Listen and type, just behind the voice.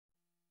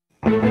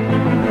That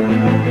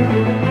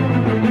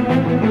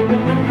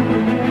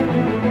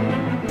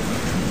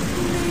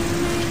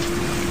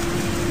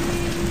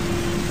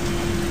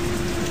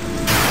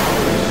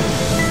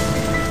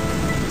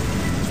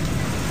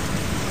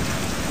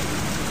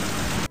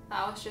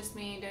was just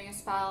me doing a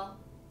spell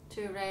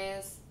to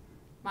erase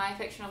my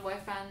fictional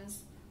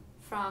boyfriends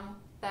from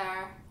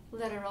their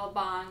literal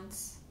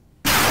bonds.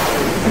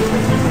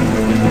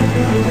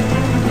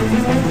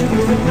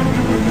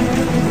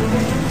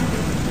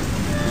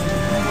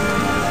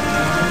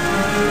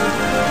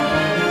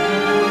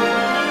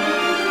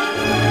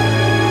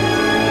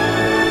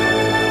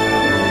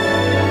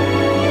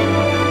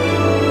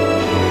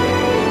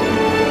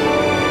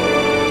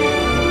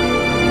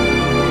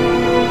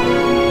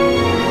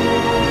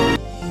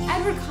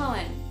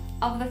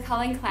 Of the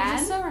Cullen clan.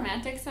 He's so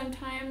romantic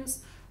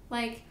sometimes,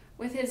 like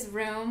with his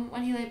room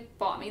when he like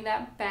bought me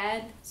that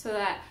bed so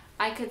that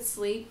I could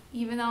sleep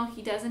even though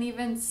he doesn't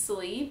even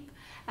sleep,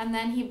 and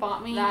then he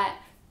bought me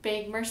that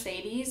big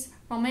Mercedes.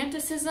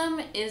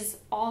 Romanticism is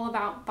all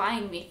about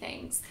buying me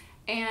things,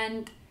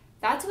 and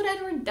that's what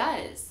Edward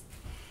does.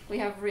 We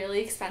have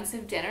really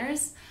expensive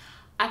dinners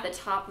at the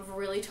top of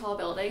really tall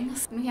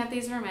buildings. We have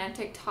these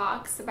romantic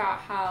talks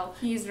about how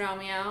he's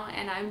Romeo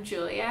and I'm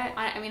Juliet.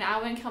 I mean, I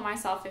wouldn't kill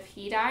myself if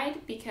he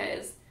died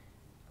because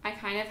I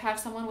kind of have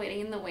someone waiting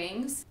in the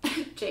wings.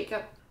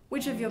 Jacob.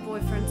 Which of your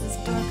boyfriends is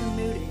dark and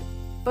moody,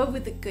 but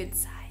with the good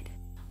side?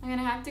 I'm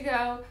gonna have to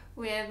go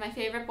with my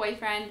favorite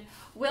boyfriend,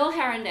 Will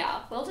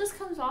Herondale. Will just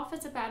comes off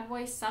as a bad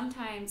boy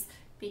sometimes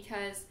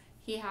because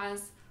he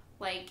has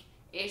like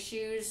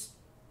issues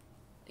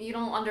you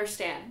don't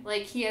understand.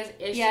 Like he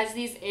has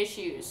these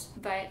issues,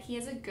 but he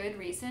has a good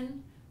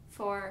reason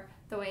for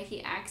the way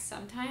he acts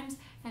sometimes,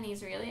 and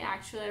he's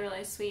actually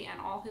really sweet,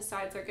 and all his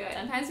sides are good.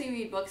 Sometimes we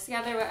read books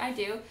together. What I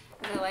do is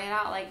I lay it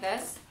out like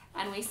this,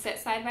 and we sit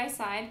side by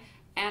side,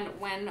 and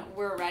when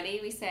we're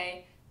ready, we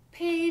say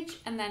page,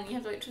 and then you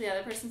have to wait till the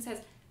other person says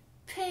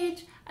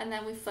page, and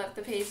then we flip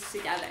the page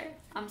together.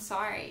 I'm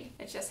sorry,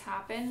 it just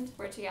happened.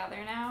 We're together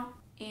now,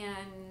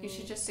 and you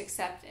should just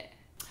accept it.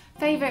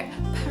 Favorite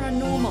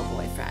paranormal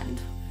boyfriend?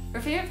 For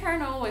favorite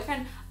paranormal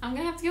boyfriend, I'm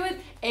gonna have to go with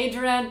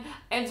Adrian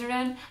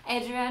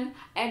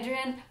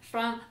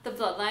from the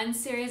Bloodline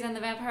series and the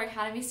Vampire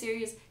Academy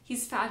series.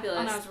 He's fabulous.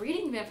 When I was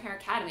reading Vampire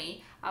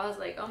Academy, I was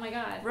like, oh my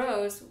god,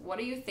 Rose, what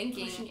are you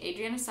thinking? Pushing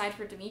Adrian aside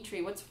for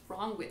Dimitri, what's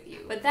wrong with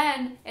you? But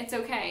then, it's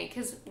okay,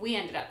 because we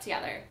ended up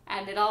together,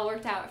 and it all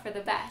worked out for the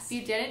best. If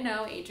you didn't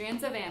know,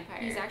 Adrian's a vampire.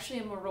 He's actually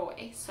a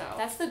Moroi, so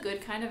that's the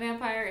good kind of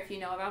vampire. If you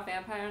know about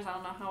vampires, I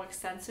don't know how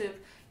extensive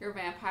your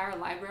vampire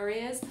library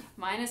is.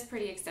 Mine is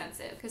pretty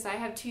extensive, because I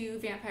have 2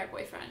 vampire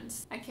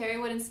boyfriends. I carry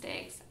wooden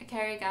stakes, I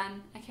carry a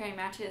gun, I carry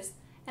matches,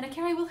 and I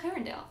carry Will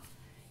Herondale.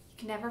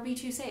 Can never be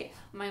too safe.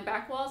 My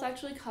back wall is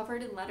actually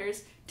covered in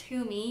letters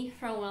to me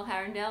from Will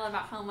Herondale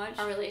about how much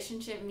our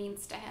relationship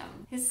means to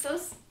him. He's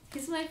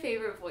my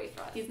favorite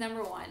boyfriend. He's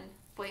number 1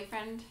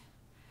 boyfriend.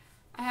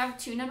 I have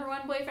 2 number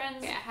 1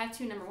 boyfriends. Yeah, I have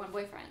 2 number 1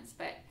 boyfriends,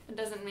 but it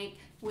doesn't make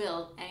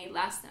Will any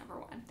less number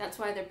 1. That's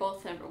why they're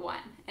both number 1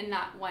 and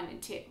not 1 and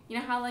 2. You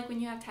know how like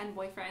when you have 10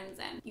 boyfriends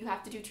and you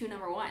have to do 2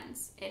 number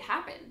 1s? It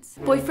happens.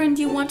 Boyfriend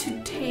you want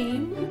to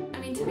tame? I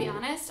mean, to be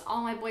honest,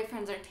 all my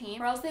boyfriends are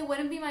tame, or else they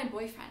wouldn't be my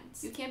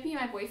boyfriends. You can't be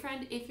my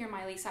boyfriend if you're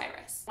Miley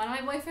Cyrus. One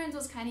of my boyfriends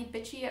was kind of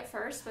bitchy at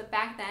first, but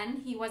back then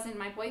he wasn't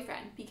my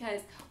boyfriend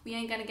because we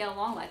ain't gonna get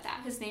along like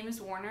that. His name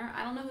is Warner.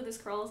 I don't know who this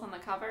girl is on the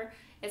cover.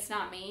 It's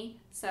not me,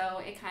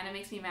 so it kind of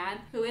makes me mad.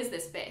 Who is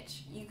this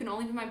bitch? You can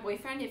only be my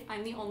boyfriend if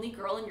I'm the only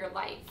girl in your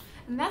life.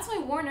 And that's why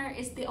Warner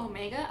is the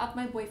omega of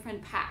my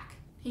boyfriend pack.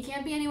 He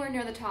can't be anywhere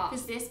near the top,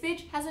 because this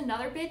bitch has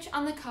another bitch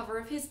on the cover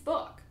of his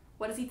book.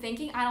 What is he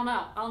thinking? I don't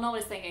know. I don't know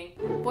what he's thinking.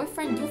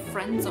 Boyfriend you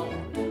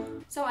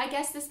friend-zoned. So I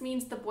guess this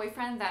means the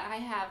boyfriend that I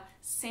have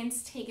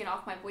since taken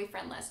off my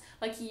boyfriend list.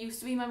 Like, he used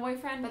to be my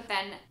boyfriend, but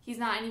then he's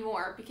not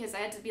anymore because I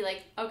had to be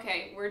like,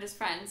 okay, we're just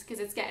friends because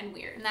it's getting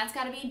weird. And that's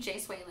gotta be Jay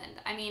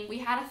Swayland. I mean, we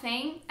had a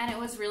thing and it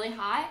was really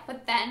hot,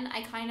 but then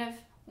I kind of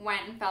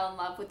went and fell in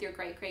love with your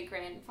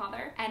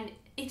great-great-grandfather, and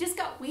it just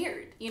got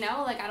weird, you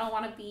know? Like, I don't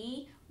want to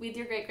be with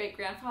your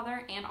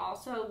great-great-grandfather and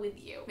also with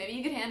you. Maybe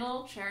you could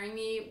handle sharing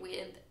me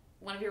with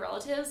one of your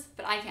relatives,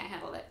 but I can't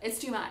handle it. It's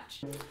too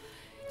much.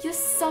 Your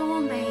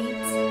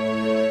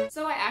soulmate.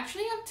 So I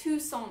actually have 2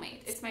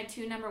 soulmates. It's my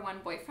 2 number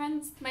 1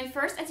 boyfriends. My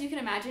first, as you can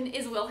imagine,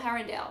 is Will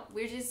Herondale.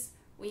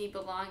 We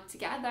belong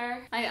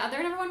together. My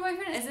other number 1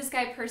 boyfriend is this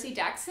guy, Percy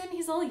Jackson.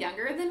 He's a little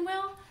younger than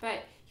Will,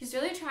 but he's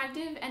really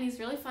attractive and he's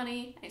really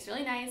funny and he's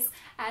really nice,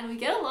 and we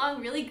get along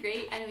really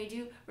great, and we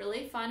do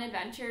really fun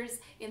adventures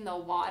in the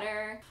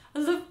water. I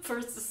love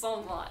Percy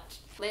so much.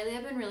 Lately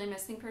I've been really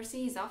missing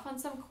Percy. He's off on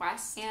some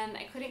quests and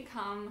I couldn't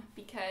come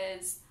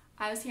because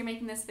I was here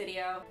making this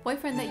video.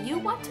 Boyfriend that you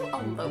want to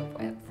elope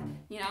with.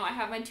 You know, I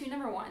have my 2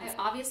 number 1s. I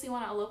obviously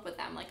want to elope with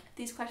them. Like,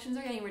 these questions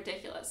are getting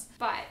ridiculous.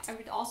 But I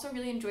would also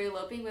really enjoy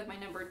eloping with my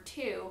number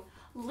 2,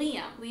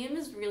 Liam. Liam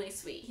is really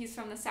sweet. He's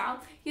from the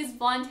South. He has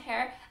blonde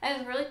hair and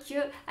is really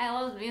cute. I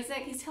love his music.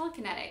 He's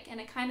telekinetic,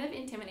 and it kind of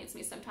intimidates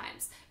me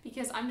sometimes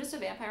because I'm just a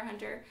vampire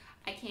hunter.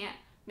 I can't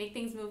make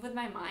things move with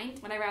my mind.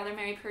 Would I rather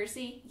marry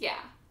Percy? Yeah,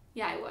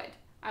 I would.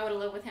 I would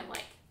live with him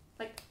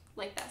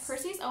like this.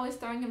 Percy's always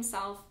throwing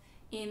himself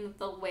in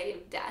the way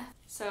of death.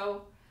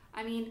 So,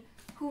 I mean,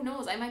 who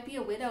knows? I might be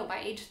a widow by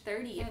age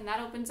 30, and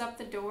that opens up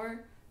the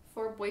door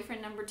for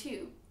boyfriend number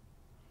 2.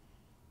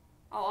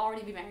 I'll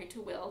already be married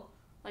to Will.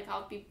 Like,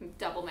 I'll be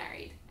double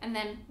married. And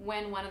then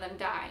when one of them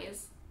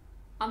dies,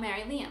 I'll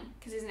marry Liam,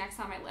 because he's next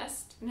on my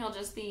list, and he'll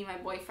just be my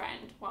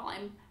boyfriend while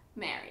I'm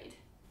married.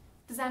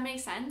 Does that make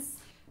sense?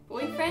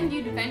 Boyfriend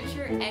you'd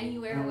venture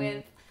anywhere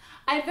with.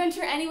 I'd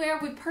venture anywhere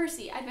with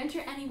Percy. I'd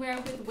venture anywhere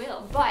with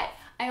Will. But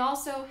I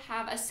also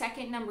have a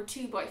second number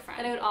 2 boyfriend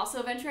that I would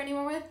also venture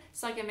anywhere with,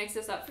 so I can mix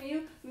this up for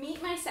you.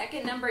 Meet my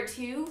second number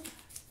 2,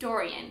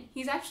 Dorian.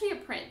 He's actually a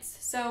prince,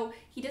 so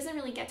he doesn't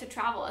really get to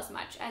travel as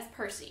much as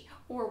Percy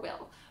or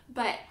Will.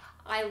 But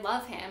I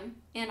love him,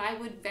 and I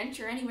would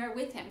venture anywhere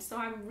with him, so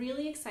I'm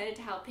really excited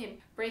to help him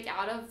break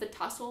out of the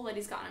tussle that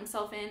he's gotten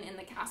himself in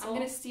the castle. I'm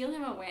gonna steal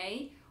him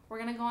away, we're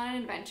gonna go on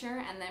an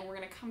adventure, and then we're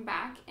gonna come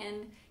back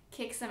and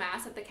kick some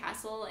ass at the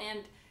castle and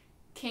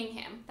king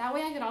him. That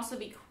way I could also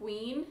be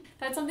queen.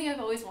 That's something I've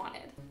always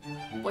wanted.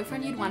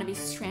 Boyfriend you'd want to be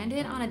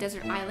stranded on a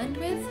desert island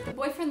with? The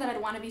boyfriend that I'd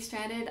want to be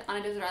stranded on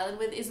a desert island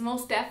with is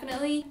most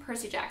definitely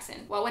Percy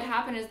Jackson. What would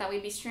happen is that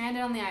we'd be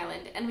stranded on the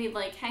island and we'd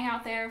like hang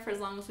out there for as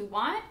long as we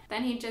want.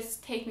 Then he'd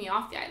just take me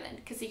off the island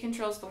because he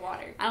controls the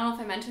water. I don't know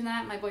if I mentioned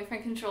that, my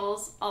boyfriend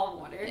controls all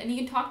water, and he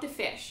can talk to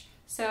fish.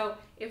 So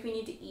if we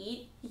need to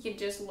eat, he can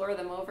just lure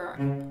them over.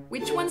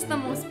 Which one's the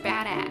most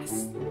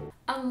badass?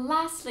 And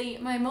lastly,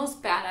 my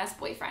most badass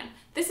boyfriend.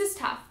 This is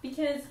tough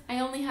because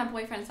I only have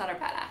boyfriends that are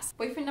badass.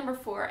 Boyfriend number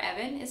 4,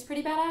 Evan, is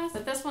pretty badass,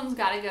 but this one's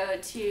gotta go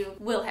to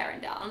Will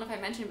Herondale. I don't know if I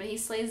mentioned, but he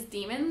slays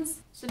demons.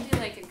 Should do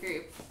like a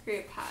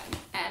group hug.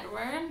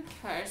 Edward,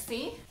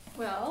 Percy,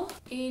 Will,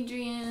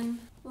 Adrian,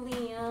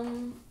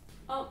 Liam,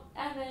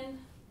 Evan,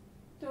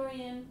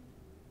 Dorian,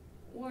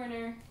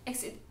 Warner.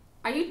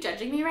 Are you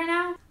judging me right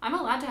now? I'm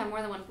allowed to have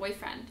more than one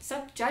boyfriend.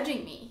 Stop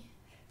judging me.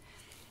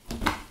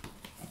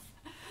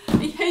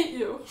 I hate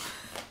you.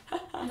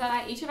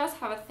 Each of us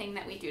have a thing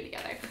that we do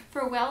together.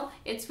 For Will,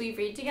 it's we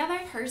read together.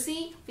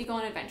 Percy, we go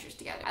on adventures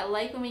together. I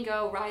like when we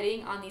go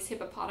riding on these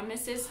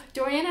hippopotamuses.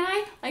 Dorian and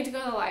I like to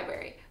go to the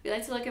library. We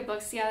like to look at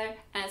books together,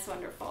 and it's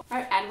wonderful.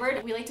 Our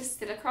Edward, we like to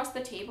sit across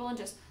the table and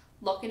just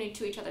look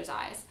into each other's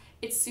eyes.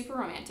 It's super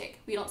romantic.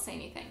 We don't say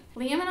anything.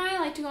 Liam and I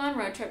like to go on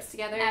road trips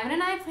together. Evan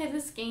and I play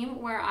this game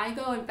where I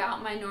go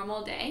about my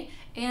normal day,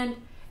 and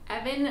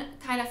Evan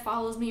kind of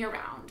follows me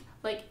around,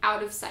 like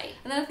out of sight.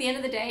 And then at the end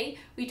of the day,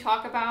 we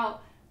talk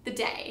about the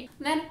day.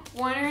 And then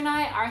Warner and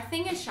I, our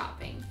thing is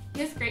shopping. He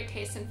has great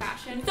taste in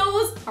fashion.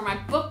 Those are my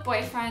book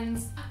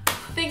boyfriends.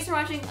 Thanks for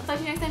watching. I'll talk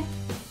to you next time.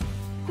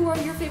 Who are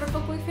your favorite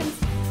book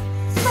boyfriends?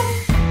 Bye.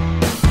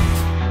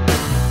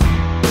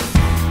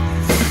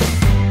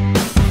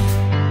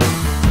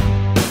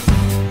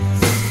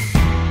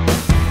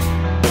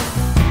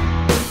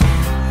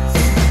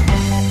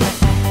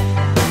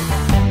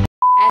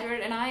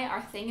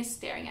 Our thing is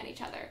staring at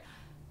each other.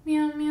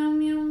 Meow, meow,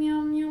 meow,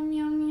 meow, meow,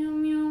 meow, meow,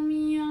 meow,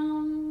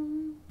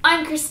 meow.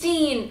 I'm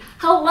Christine.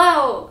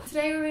 Hello.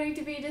 Today we're going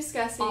to be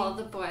discussing all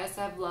the boys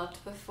I've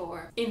loved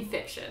before in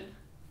fiction.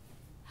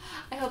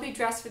 I hope you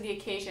dress for the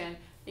occasion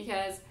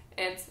because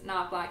it's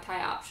not black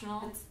tie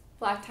optional. It's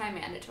black tie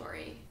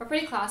mandatory. We're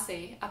pretty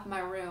classy up in my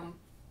room.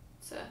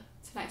 It's a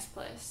nice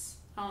place.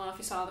 I don't know if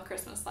you saw the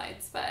Christmas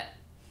lights, but...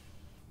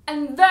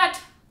 And that,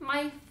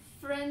 my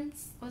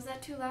friends, was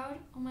that too loud?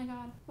 Oh my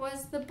god.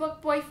 Was the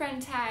book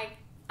boyfriend tag.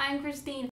 I'm Christine.